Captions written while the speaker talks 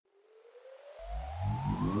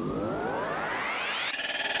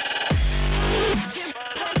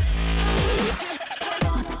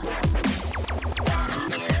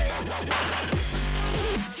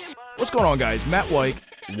on, guys? Matt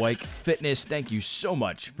Wyke Fitness. Thank you so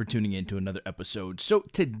much for tuning in to another episode. So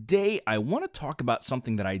today, I want to talk about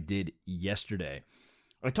something that I did yesterday.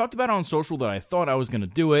 I talked about it on social that I thought I was going to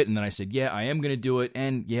do it, and then I said, yeah, I am going to do it,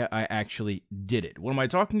 and yeah, I actually did it. What am I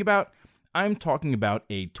talking about? I'm talking about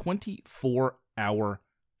a 24-hour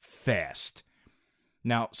fast.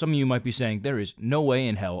 Now, some of you might be saying, there is no way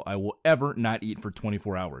in hell I will ever not eat for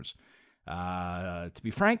 24 hours. To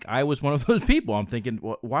be frank, I was one of those people. I'm thinking,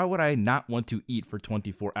 why would I not want to eat for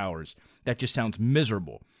 24 hours? That just sounds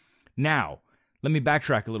miserable. Now, let me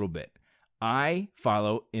backtrack a little bit. I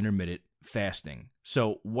follow intermittent fasting.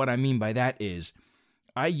 So what I mean by that is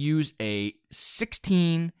I use a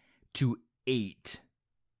 16 to 8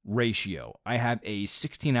 ratio. I have a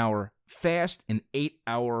 16-hour fast and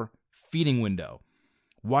 8-hour feeding window.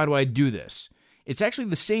 Why do I do this? It's actually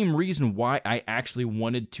the same reason why I actually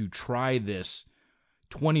wanted to try this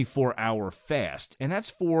 24-hour fast, and that's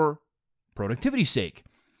for productivity's sake.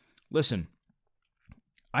 Listen,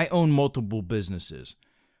 I own multiple businesses.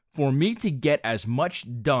 For me to get as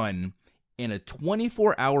much done in a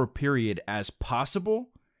 24-hour period as possible,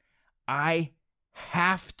 I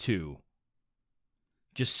have to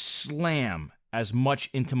just slam as much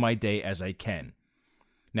into my day as I can.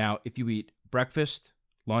 Now, if you eat breakfast,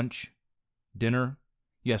 lunch, dinner,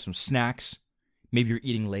 you have some snacks, maybe you're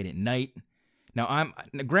eating late at night. Now,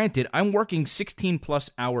 granted, I'm working 16-plus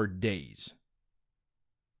hour days,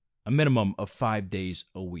 a minimum of 5 days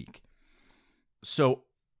a week. So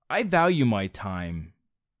I value my time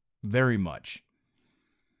very much.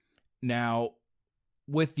 Now,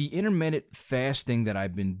 with the intermittent fasting that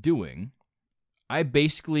I've been doing, I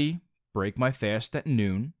basically break my fast at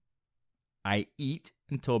noon. I eat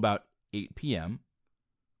until about 8 p.m.,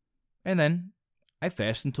 and then I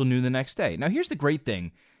fast until noon the next day. Now, here's the great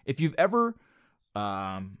thing. If you've ever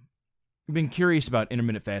been curious about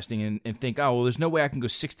intermittent fasting and think, oh, well, there's no way I can go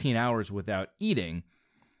 16 hours without eating,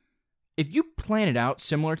 if you plan it out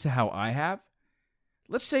similar to how I have,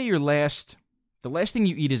 let's say the last thing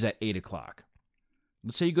you eat is at 8 o'clock.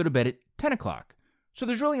 Let's say you go to bed at 10 o'clock. So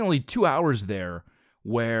there's really only 2 hours there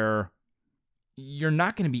where you're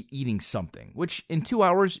not going to be eating something, which in 2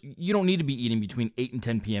 hours, you don't need to be eating between 8 and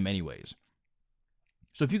 10 p.m. anyways.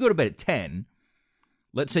 So if you go to bed at 10,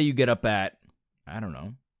 let's say you get up at,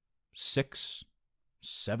 6,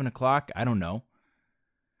 7 o'clock, I don't know.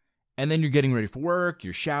 And then you're getting ready for work,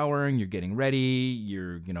 you're showering, you're getting ready,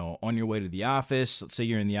 you're, on your way to the office. Let's say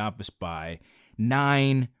you're in the office by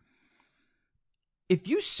 9. If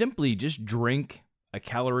you simply just drink a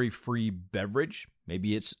calorie-free beverage,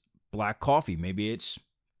 maybe it's black coffee, maybe it's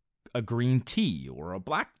a green tea or a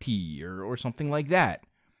black tea or something like that,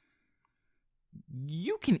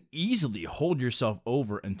 you can easily hold yourself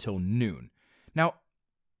over until noon. Now,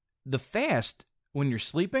 the fast when you're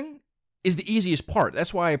sleeping is the easiest part.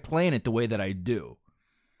 That's why I plan it the way that I do,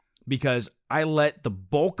 because I let the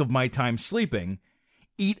bulk of my time sleeping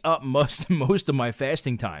eat up most of my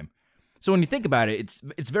fasting time. So when you think about it,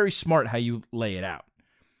 it's very smart how you lay it out.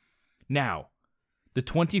 Now, the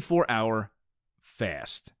 24-hour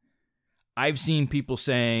fast. I've seen people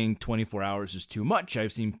saying 24 hours is too much.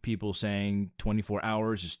 I've seen people saying 24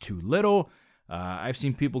 hours is too little. I've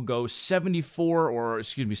seen people go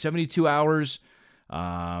 72 hours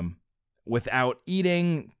without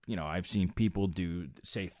eating. I've seen people do,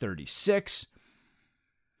 say, 36.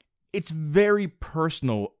 It's very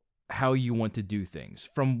personal how you want to do things.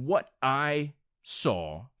 From what I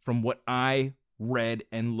saw, from what I read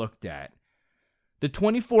and looked at, the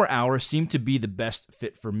 24 hours seemed to be the best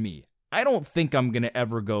fit for me. I don't think I'm going to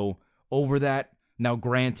ever go over that. Now,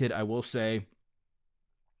 granted, I will say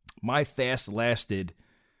my fast lasted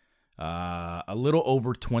a little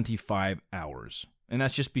over 25 hours. And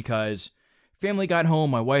that's just because family got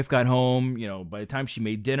home, my wife got home. By the time she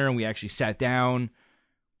made dinner and we actually sat down,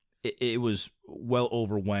 it was well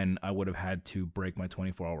over when I would have had to break my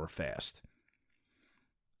 24-hour fast.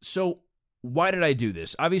 So why did I do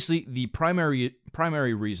this? Obviously, the primary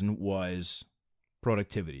reason was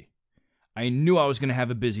productivity. I knew I was going to have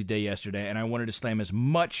a busy day yesterday, and I wanted to slam as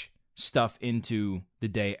much stuff into the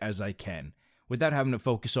day as I can without having to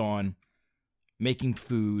focus on making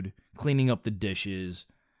food, cleaning up the dishes,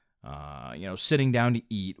 sitting down to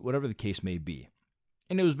eat, whatever the case may be.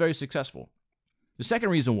 And it was very successful. The second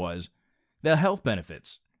reason was the health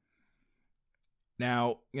benefits.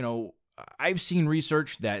 Now, I've seen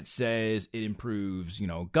research that says it improves,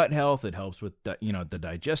 gut health. It helps with the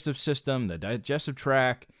digestive system, the digestive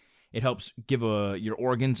tract. It helps give your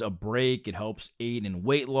organs a break. It helps aid in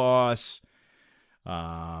weight loss.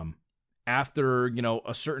 After,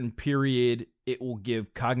 a certain period, it will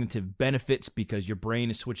give cognitive benefits because your brain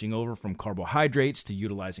is switching over from carbohydrates to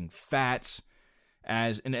utilizing fats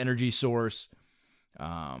as an energy source.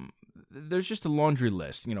 There's just a laundry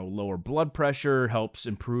list. Lower blood pressure helps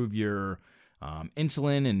improve your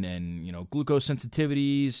insulin and glucose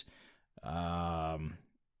sensitivities.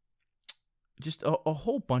 Just a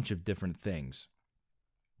whole bunch of different things.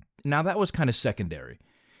 Now, that was kind of secondary.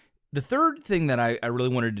 The third thing that I really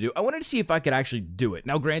wanted to do, I wanted to see if I could actually do it.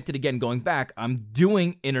 Now, granted, again, going back, I'm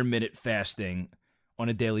doing intermittent fasting on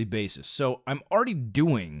a daily basis. So I'm already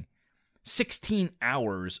doing 16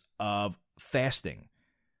 hours of fasting.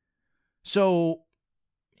 So,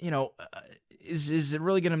 is it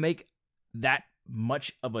really going to make that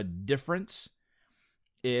much of a difference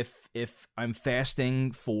if I'm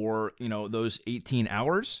fasting for, those 18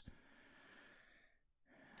 hours?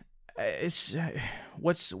 It's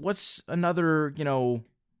what's another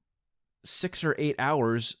 6 or 8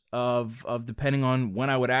 hours of depending on when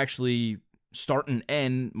I would actually start and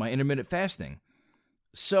end my intermittent fasting.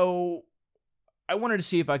 So I wanted to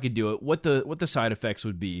see if I could do it, what the side effects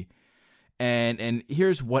would be, and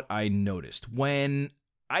here's what I noticed when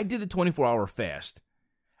I did the 24-hour fast.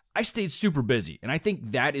 I stayed super busy, and I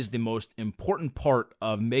think that is the most important part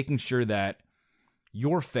of making sure that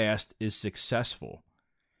your fast is successful.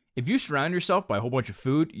 If you surround yourself by a whole bunch of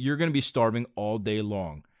food, you're going to be starving all day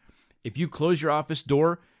long. If you close your office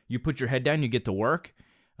door, you put your head down, you get to work,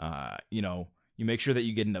 you make sure that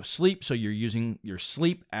you get enough sleep, so you're using your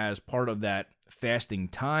sleep as part of that fasting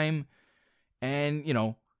time, and,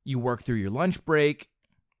 you work through your lunch break.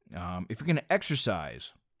 If you're going to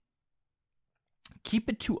exercise, keep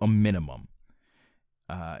it to a minimum.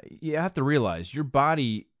 You have to realize your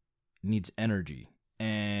body needs energy.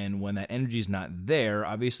 And when that energy is not there,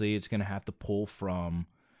 obviously it's going to have to pull from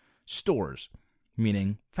stores,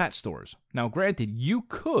 meaning fat stores. Now, granted, you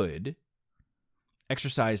could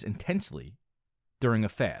exercise intensely during a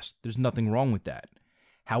fast. There's nothing wrong with that.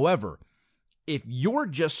 However, if you're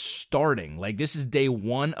just starting, like this is day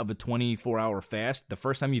one of a 24-hour fast, the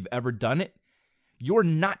first time you've ever done it, you're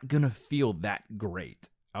not going to feel that great.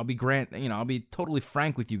 I'll be totally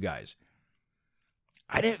frank with you guys.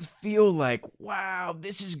 I didn't feel like, wow,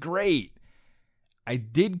 this is great. I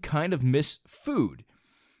did kind of miss food.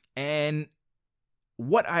 And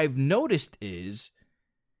what I've noticed is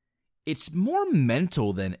it's more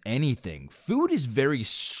mental than anything. Food is very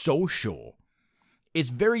social. It's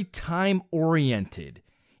very time-oriented.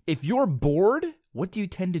 If you're bored, what do you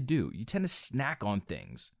tend to do? You tend to snack on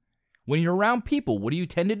things. When you're around people, what do you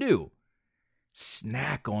tend to do?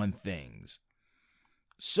 Snack on things.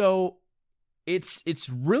 So it's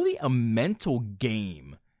really a mental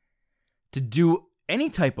game to do any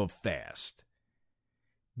type of fast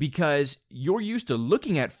because you're used to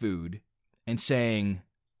looking at food and saying,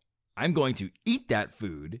 I'm going to eat that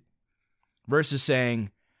food versus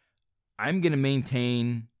saying, I'm going to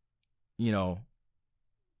maintain, and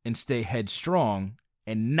stay headstrong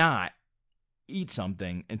and not eat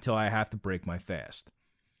something until I have to break my fast.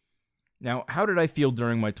 Now, how did I feel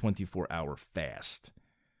during my 24-hour fast?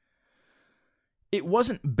 It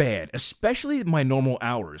wasn't bad, especially my normal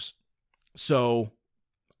hours. So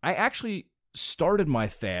I actually started my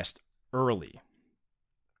fast early.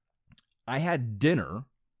 I had dinner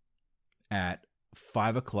at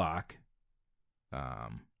 5 o'clock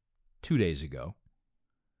 2 days ago.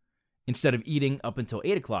 Instead of eating up until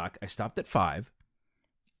 8 o'clock, I stopped at 5.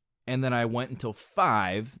 And then I went until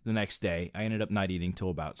 5 the next day. I ended up not eating till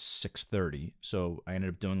about 6:30. So I ended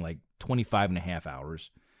up doing like 25 and a half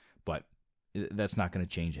hours. But that's not going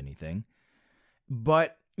to change anything.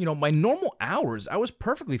 But, my normal hours, I was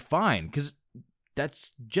perfectly fine because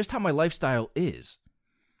that's just how my lifestyle is.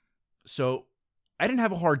 So I didn't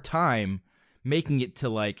have a hard time making it to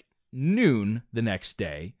like noon the next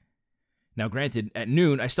day. Now, granted, at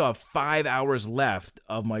noon, I still have 5 hours left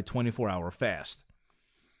of my 24-hour fast.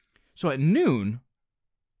 So at noon,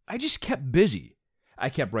 I just kept busy. I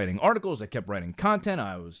kept writing articles. I kept writing content.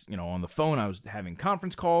 I was, on the phone. I was having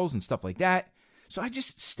conference calls and stuff like that. So I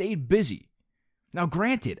just stayed busy. Now,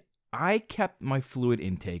 granted, I kept my fluid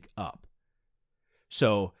intake up.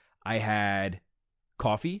 So I had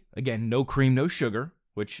coffee. Again, no cream, no sugar,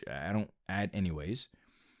 which I don't add anyways.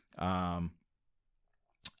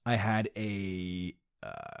 I had a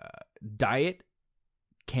diet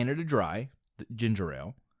Canada Dry ginger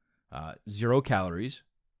ale, 0 calories.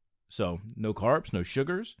 So no carbs, no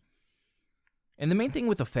sugars. And the main thing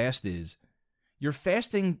with a fast is you're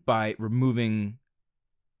fasting by removing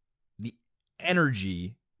the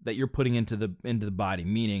energy that you're putting into the body,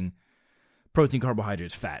 meaning protein,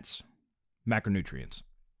 carbohydrates, fats, macronutrients.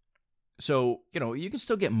 So, you can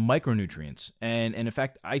still get micronutrients. And in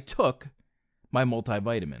fact, I took my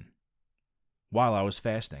multivitamin while I was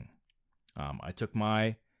fasting. I took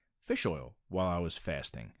my fish oil while I was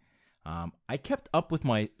fasting. I kept up with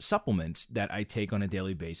my supplements that I take on a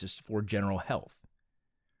daily basis for general health.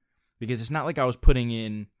 Because it's not like I was putting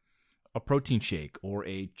in a protein shake or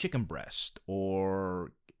a chicken breast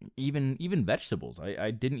or even vegetables.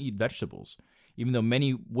 I didn't eat vegetables, even though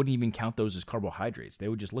many wouldn't even count those as carbohydrates. They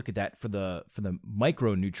would just look at that for the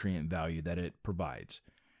micronutrient value that it provides.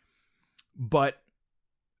 But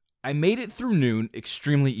I made it through noon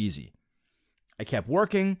extremely easy. I kept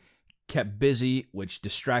working, kept busy, which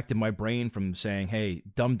distracted my brain from saying, hey,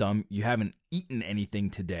 dum-dum, you haven't eaten anything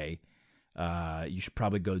today. You should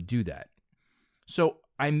probably go do that. So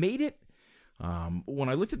I made it. When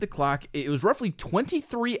I looked at the clock, it was roughly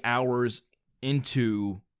 23 hours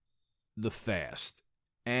into the fast.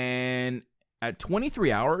 And at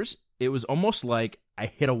 23 hours, it was almost like I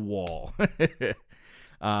hit a wall.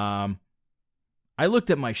 I looked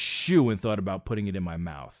at my shoe and thought about putting it in my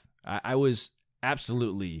mouth. I was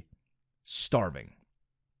absolutely starving.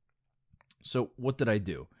 So what did I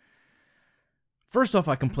do? First off,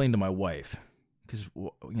 I complained to my wife because,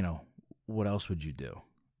 what else would you do?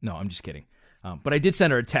 No, I'm just kidding. But I did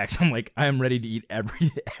send her a text. I'm like, I am ready to eat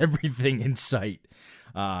everything in sight.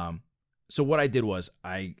 So what I did was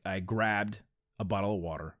I grabbed a bottle of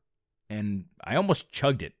water and I almost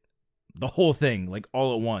chugged it, the whole thing, like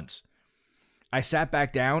all at once. I sat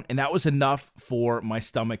back down, and that was enough for my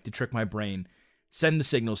stomach to trick my brain, send the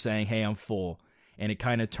signal saying, hey, I'm full, and it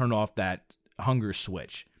kind of turned off that hunger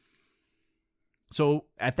switch. So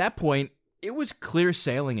at that point, it was clear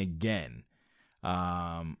sailing again.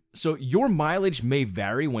 So your mileage may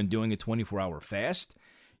vary when doing a 24-hour fast.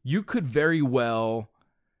 You could very well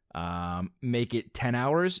make it 10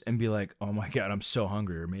 hours and be like, oh my God, I'm so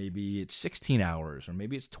hungry. Or maybe it's 16 hours, or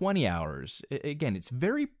maybe it's 20 hours. Again, it's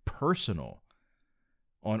very personal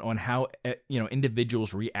on how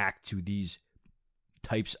individuals react to these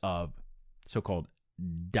types of so-called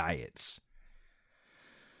diets.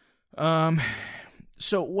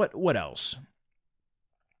 So what else?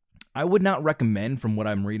 I would not recommend, from what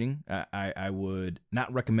I'm reading, I would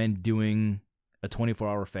not recommend doing a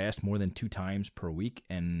 24-hour fast more than 2 times per week,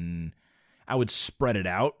 and I would spread it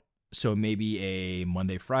out. So maybe a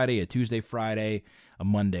Monday, Friday, a Tuesday, Friday, a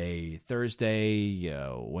Monday, Thursday,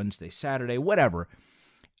 Wednesday, Saturday, whatever.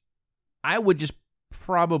 I would just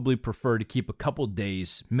probably prefer to keep a couple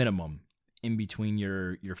days minimum in between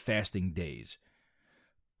your fasting days.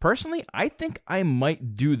 Personally, I think I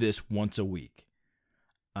might do this once a week.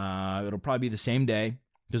 It'll probably be the same day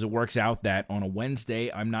because it works out that on a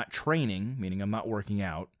Wednesday I'm not training, meaning I'm not working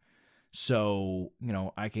out. So,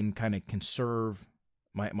 I can kind of conserve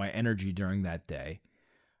my energy during that day.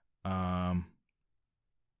 But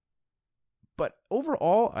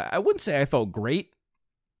overall, I wouldn't say I felt great.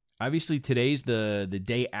 Obviously, today's the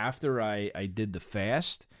day after I did the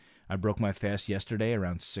fast. I broke my fast yesterday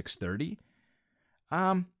around 6:30.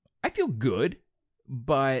 I feel good,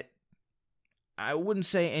 but I wouldn't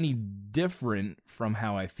say any different from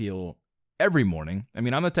how I feel every morning. I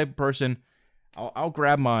mean, I'm the type of person, I'll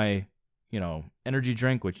grab my, energy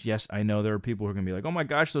drink, which, yes, I know there are people who are going to be like, oh my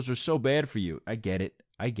gosh, those are so bad for you. I get it.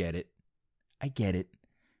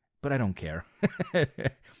 But I don't care.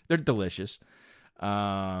 They're delicious. But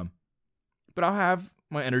I'll have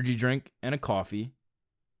my energy drink and a coffee.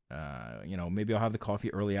 Maybe I'll have the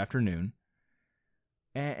coffee early afternoon.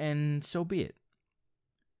 And so be it.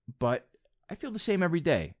 But I feel the same every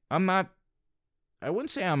day. I wouldn't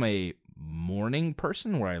say I'm a morning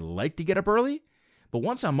person where I like to get up early, but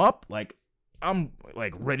once I'm up, I'm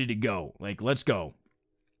ready to go. Let's go.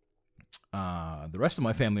 The rest of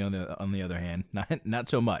my family, on the other hand, not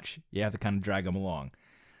so much. You have to kind of drag them along.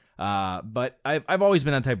 But I've always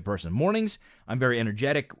been that type of person. Mornings, I'm very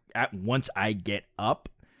energetic once I get up.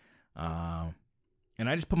 And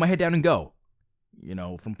I just put my head down and go.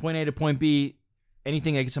 From point A to point B,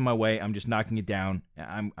 anything that gets in my way, I'm just knocking it down.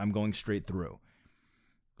 I'm going straight through.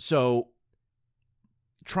 So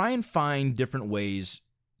try and find different ways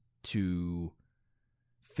to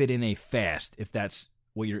fit in a fast if that's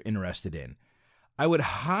what you're interested in. I would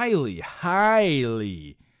highly,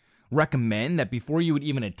 highly recommend that before you would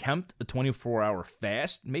even attempt a 24-hour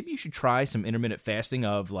fast, maybe you should try some intermittent fasting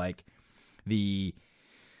of the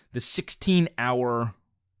 16-hour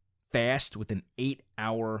fast with an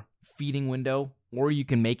 8-hour feeding window, or you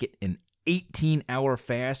can make it an 18-hour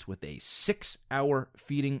fast with a 6-hour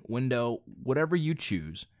feeding window, whatever you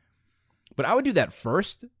choose. But I would do that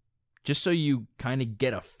first, just so you kind of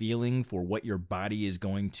get a feeling for what your body is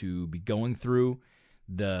going to be going through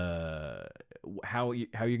how you're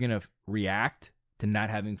going to react to not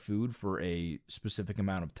having food for a specific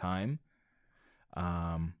amount of time.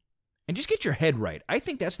 And just get your head right. I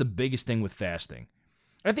think that's the biggest thing with fasting.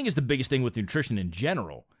 I think it's the biggest thing with nutrition in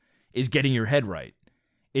general, is getting your head right.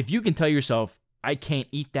 If you can tell yourself, I can't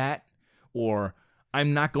eat that, or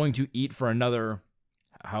I'm not going to eat for another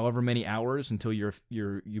however many hours until you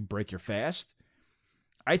break your fast,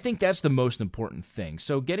 I think that's the most important thing.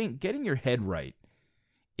 So getting your head right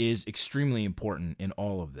is extremely important in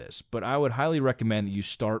all of this. But I would highly recommend that you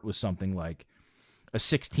start with something like a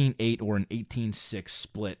 16-8 or an 18-6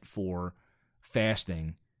 split for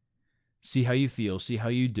fasting. See how you feel, see how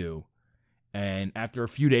you do. And after a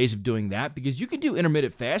few days of doing that, because you can do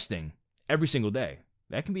intermittent fasting every single day.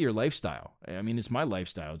 That can be your lifestyle. I mean, it's my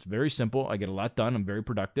lifestyle. It's very simple. I get a lot done. I'm very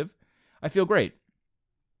productive. I feel great.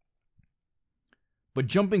 But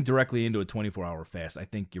jumping directly into a 24-hour fast, I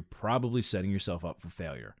think you're probably setting yourself up for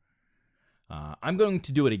failure. I'm going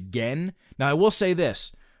to do it again. Now, I will say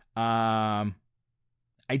this. I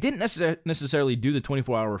didn't necessarily do the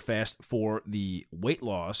 24-hour fast for the weight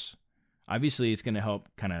loss. Obviously, it's going to help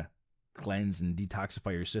kind of cleanse and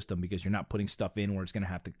detoxify your system because you're not putting stuff in where it's going to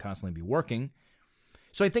have to constantly be working.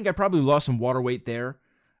 So I think I probably lost some water weight there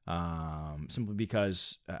simply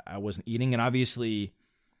because I wasn't eating. And obviously,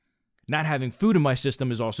 not having food in my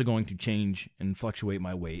system is also going to change and fluctuate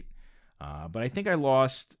my weight. But I think I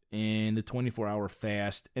lost in the 24-hour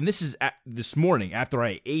fast. And this is this morning after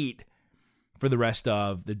I ate for the rest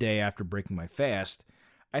of the day after breaking my fast.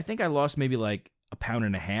 I think I lost maybe like 1.5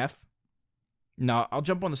 pounds. Now, I'll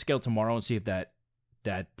jump on the scale tomorrow and see if that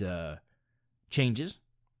changes.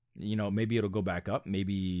 You know, maybe it'll go back up.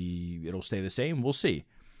 Maybe it'll stay the same. We'll see.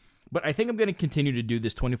 But I think I'm going to continue to do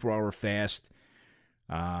this 24-hour fast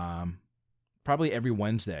probably every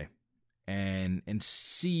Wednesday and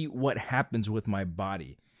see what happens with my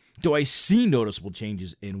body. Do I see noticeable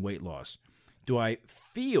changes in weight loss? Do I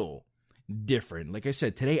feel different? Like I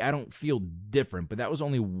said, today I don't feel different, but that was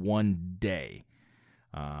only one day.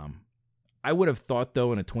 I would have thought,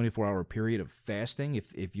 though, in a 24-hour period of fasting,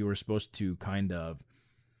 if you were supposed to kind of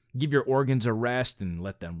give your organs a rest and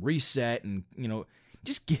let them reset and, you know,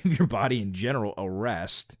 just give your body in general a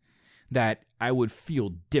rest, that I would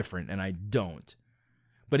feel different, and I don't.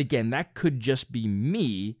 But again, that could just be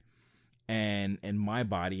me and my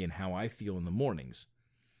body and how I feel in the mornings.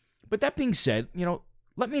 But that being said, you know,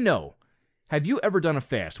 let me know. Have you ever done a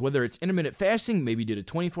fast? Whether it's intermittent fasting, maybe you did a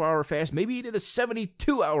 24-hour fast, maybe you did a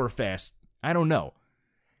 72-hour fast. I don't know.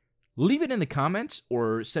 Leave it in the comments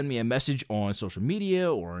or send me a message on social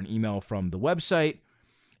media or an email from the website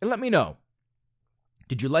and let me know.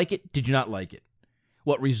 Did you like it? Did you not like it?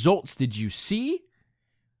 What results did you see?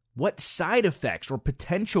 What side effects or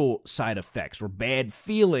potential side effects or bad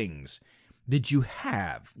feelings did you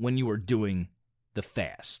have when you were doing the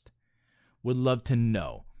fast? Would love to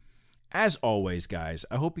know. As always, guys,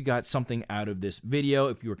 I hope you got something out of this video.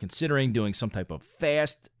 If you are considering doing some type of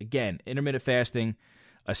fast, again, intermittent fasting,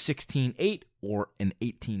 a 16-8 or an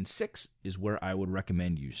 18-6 is where I would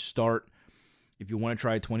recommend you start. If you want to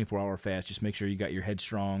try a 24-hour fast, just make sure you got your head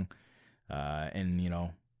strong and, you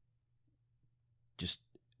know, just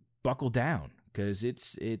buckle down because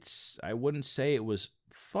it's I wouldn't say it was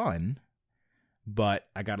fun, but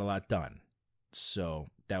I got a lot done. So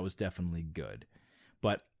that was definitely good.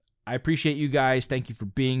 But I appreciate you guys. Thank you for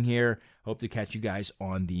being here. Hope to catch you guys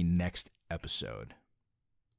on the next episode.